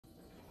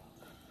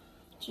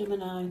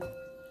Gemini.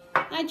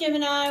 Hi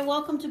Gemini,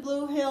 welcome to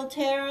Blue Hill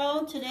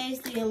Tarot.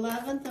 Today's the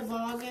 11th of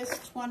August,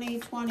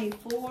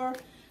 2024.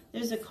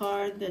 There's a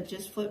card that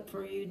just flipped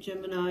for you,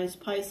 Geminis,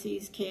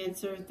 Pisces,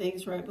 Cancer,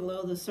 things right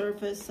below the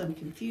surface, some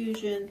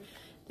confusion,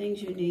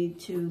 things you need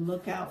to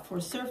look out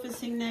for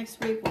surfacing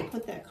next week. We'll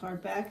put that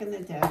card back in the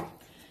deck.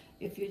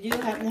 If you do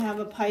happen to have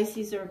a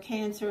Pisces or a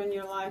Cancer in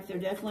your life, they're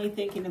definitely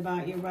thinking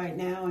about you right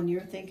now, and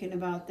you're thinking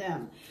about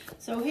them.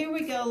 So here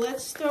we go.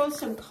 Let's throw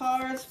some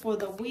cards for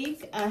the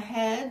week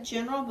ahead.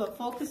 General but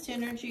focused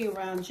energy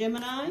around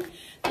Gemini.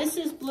 This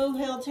is Blue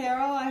Hill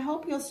Tarot. I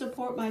hope you'll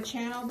support my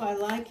channel by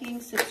liking,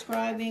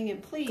 subscribing,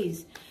 and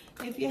please,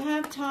 if you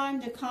have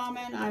time to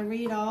comment, I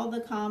read all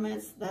the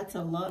comments. That's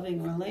a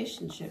loving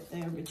relationship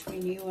there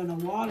between you and a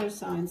water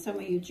sign, some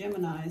of you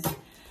Geminis.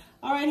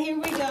 All right, here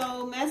we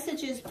go.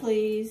 Messages,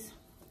 please.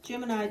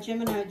 Gemini,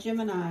 Gemini,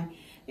 Gemini.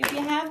 If you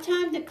have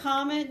time to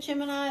comment,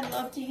 Gemini, I'd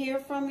love to hear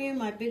from you.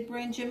 My big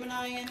brain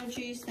Gemini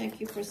energies,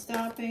 thank you for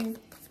stopping.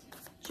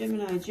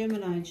 Gemini,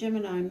 Gemini,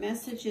 Gemini.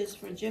 Messages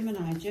for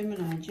Gemini,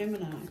 Gemini,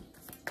 Gemini.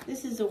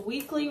 This is a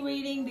weekly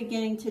reading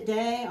beginning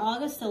today,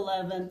 August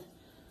 11th,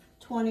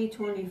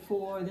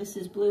 2024. This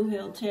is Blue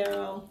Hill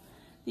Tarot.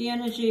 The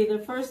energy, the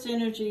first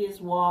energy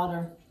is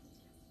water.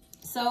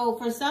 So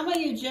for some of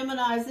you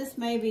Geminis, this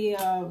may be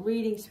a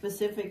reading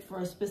specific for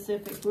a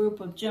specific group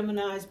of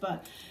Geminis,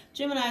 but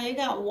Gemini, you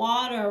got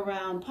water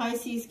around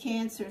Pisces,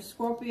 Cancer,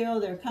 Scorpio.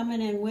 They're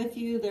coming in with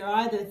you. They're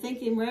either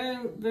thinking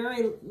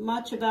very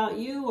much about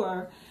you,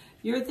 or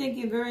you're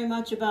thinking very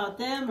much about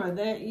them, or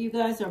that you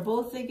guys are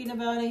both thinking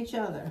about each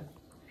other.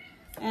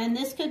 And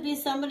this could be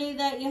somebody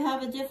that you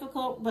have a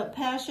difficult but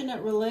passionate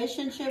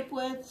relationship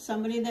with,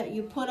 somebody that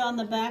you put on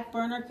the back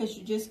burner because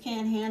you just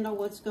can't handle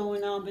what's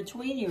going on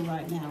between you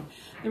right now.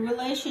 The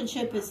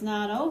relationship is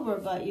not over,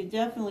 but you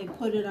definitely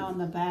put it on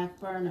the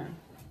back burner.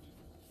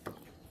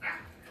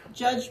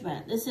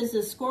 Judgment. This is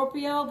a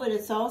Scorpio, but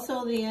it's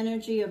also the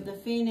energy of the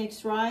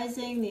Phoenix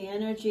rising, the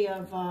energy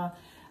of a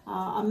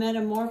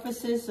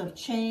metamorphosis of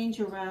change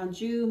around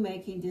you,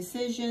 making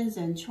decisions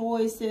and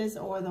choices,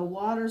 or the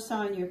water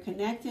sign you're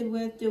connected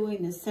with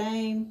doing the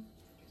same.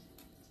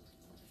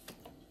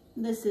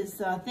 This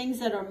is things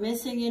that are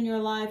missing in your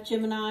life,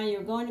 Gemini.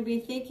 You're going to be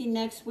thinking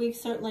next week,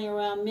 certainly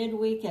around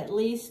midweek at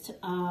least,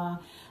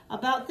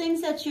 about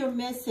things that you're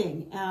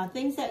missing,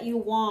 things that you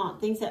want,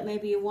 things that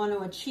maybe you want to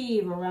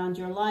achieve around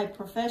your life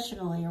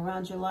professionally,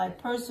 around your life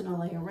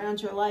personally,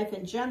 around your life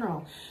in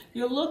general.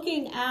 You're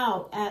looking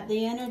out at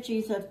the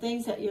energies of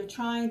things that you're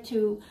trying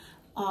to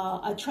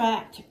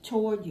attract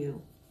toward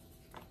you.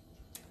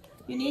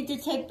 You need to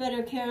take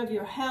better care of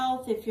your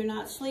health. If you're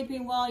not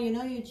sleeping well, you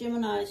know you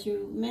Geminis,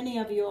 many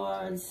of you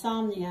are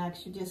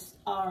insomniacs. You just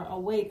are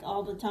awake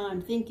all the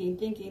time, thinking,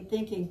 thinking,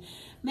 thinking.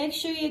 Make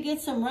sure you get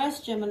some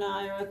rest,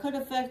 Gemini, or it could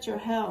affect your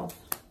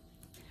health.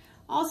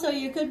 Also,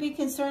 you could be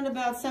concerned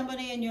about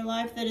somebody in your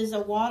life that is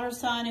a water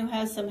sign who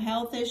has some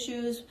health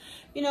issues.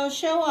 You know,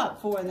 show up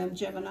for them,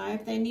 Gemini.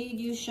 If they need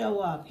you, show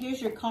up.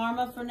 Here's your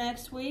karma for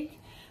next week.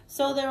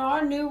 So there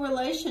are new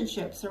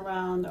relationships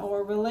around,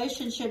 or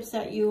relationships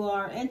that you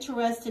are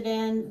interested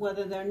in,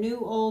 whether they're new,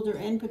 old, or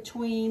in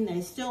between.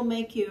 They still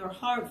make your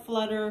heart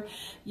flutter.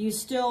 You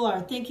still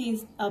are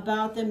thinking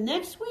about them.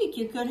 Next week,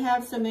 you could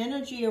have some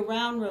energy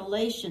around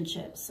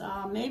relationships,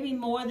 maybe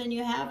more than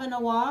you have in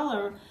a while,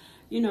 or,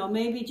 you know,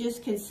 maybe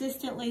just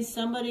consistently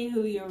somebody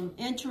who you're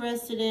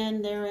interested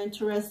in, they're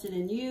interested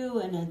in you,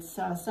 and it's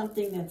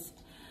something that's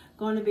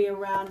going to be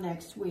around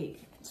next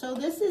week. So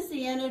this is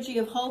the energy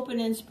of hope and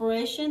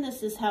inspiration.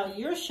 This is how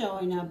you're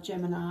showing up,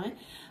 Gemini.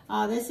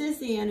 This is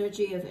the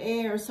energy of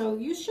air. So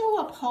you show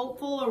up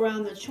hopeful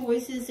around the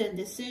choices and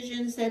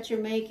decisions that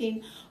you're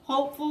making,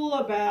 hopeful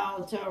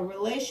about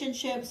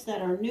relationships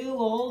that are new,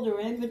 old, or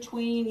in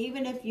between.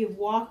 Even if you've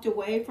walked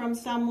away from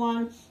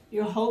someone,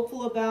 you're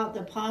hopeful about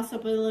the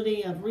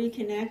possibility of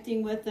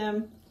reconnecting with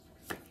them.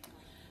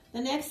 The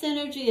next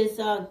energy is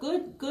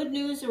good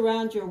news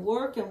around your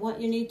work and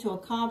what you need to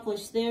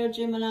accomplish there,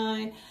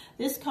 Gemini.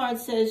 This card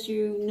says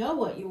you know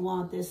what you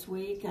want this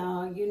week.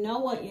 You know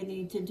what you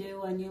need to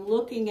do, and you're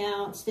looking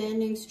out,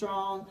 standing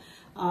strong,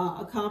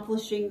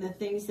 accomplishing the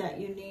things that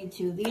you need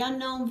to. The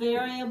unknown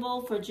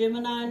variable for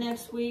Gemini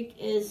next week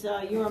is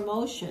your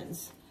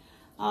emotions.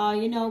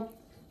 You know,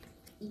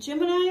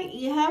 Gemini,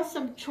 you have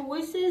some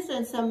choices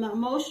and some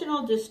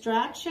emotional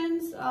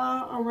distractions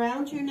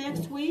around you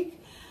next week.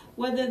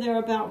 Whether they're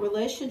about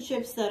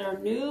relationships that are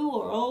new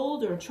or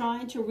old or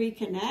trying to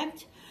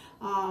reconnect.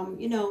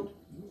 You know,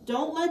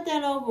 don't let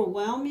that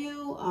overwhelm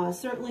you.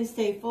 Certainly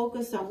stay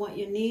focused on what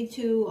you need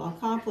to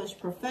accomplish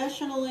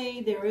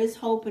professionally. There is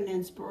hope and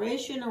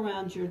inspiration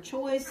around your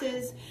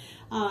choices.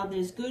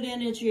 There's good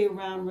energy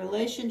around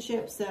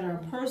relationships that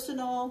are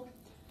personal.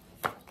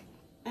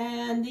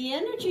 And the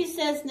energy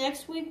says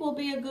next week will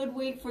be a good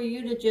week for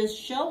you to just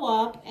show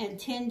up and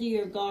tend to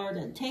your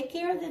garden. Take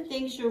care of the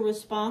things you're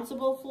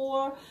responsible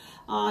for.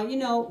 You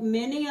know,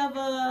 many of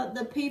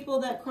the people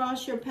that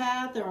cross your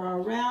path or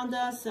are around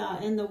us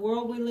in the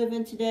world we live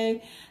in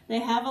today, they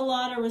have a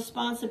lot of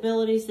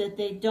responsibilities that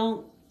they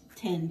don't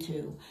tend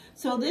to.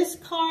 So this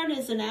card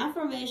is an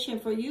affirmation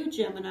for you,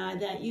 Gemini,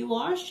 that you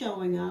are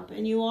showing up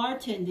and you are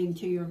tending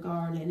to your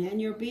garden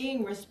and you're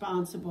being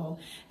responsible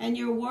and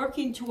you're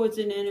working towards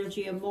an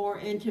energy of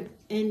more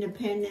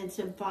independence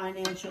and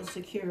financial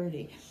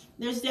security.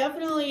 There's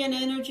definitely an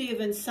energy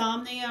of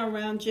insomnia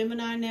around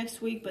Gemini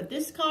next week, but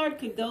this card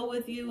could go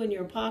with you in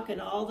your pocket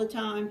all the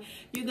time.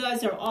 You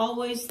guys are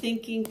always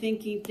thinking.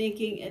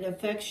 It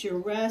affects your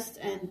rest,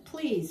 and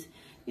please,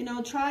 you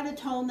know, try to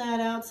tone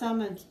that out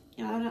some. And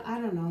you know, I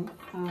don't know.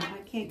 I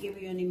can't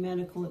give you any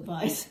medical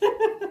advice.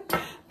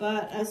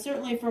 But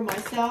certainly for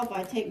myself,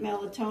 I take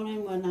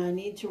melatonin when I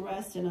need to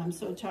rest and I'm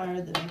so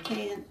tired that I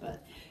can't.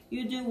 But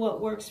you do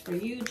what works for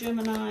you,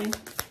 Gemini.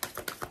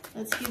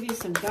 Let's give you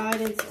some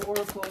guidance,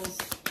 oracles.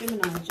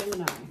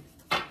 Gemini.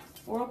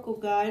 Oracle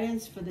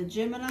guidance for the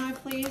Gemini,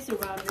 please,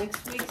 around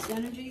next week's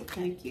energy.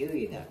 Thank you.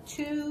 You got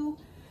 2.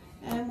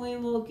 And we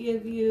will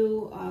give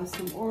you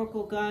some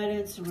oracle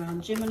guidance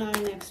around Gemini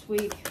next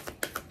week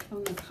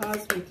from the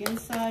Cosmic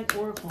Insight.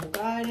 Oracle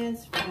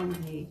guidance from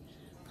the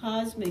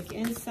Cosmic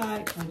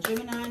Insight for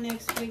Gemini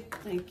next week.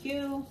 Thank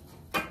you.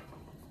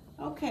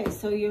 Okay,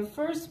 so your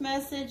first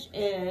message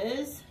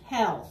is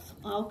health.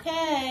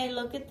 Okay,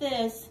 look at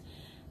this.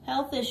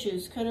 Health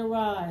issues could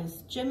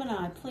arise.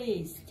 Gemini,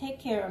 please take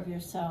care of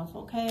yourself,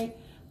 okay?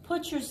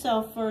 Put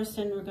yourself first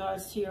in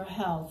regards to your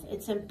health.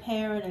 It's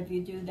imperative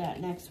you do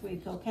that next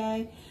week,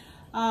 okay?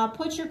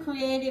 Put your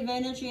creative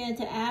energy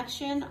into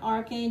action.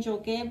 Archangel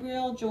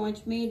Gabriel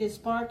joins me to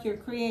spark your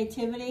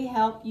creativity,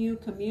 help you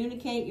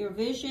communicate your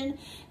vision,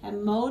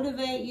 and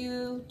motivate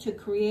you to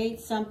create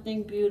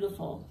something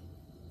beautiful.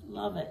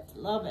 Love it,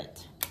 love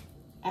it.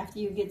 After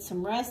you get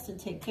some rest and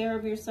take care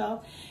of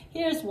yourself.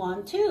 Here's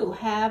one, too.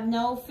 Have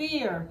no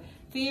fear.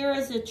 Fear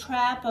is a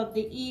trap of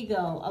the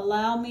ego.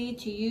 Allow me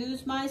to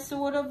use my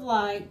sword of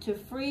light to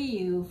free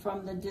you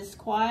from the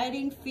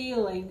disquieting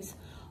feelings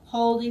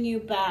holding you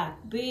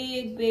back.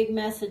 Big, big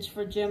message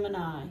for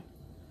Gemini.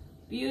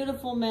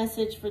 Beautiful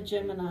message for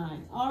Gemini.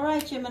 All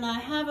right, Gemini,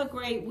 have a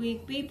great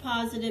week. Be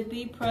positive,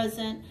 be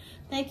present.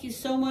 Thank you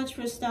so much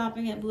for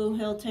stopping at Blue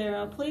Hill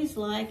Tarot. Please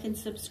like and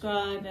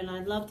subscribe, and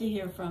I'd love to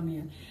hear from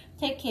you.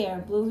 Take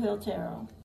care, Blue Hill Tarot.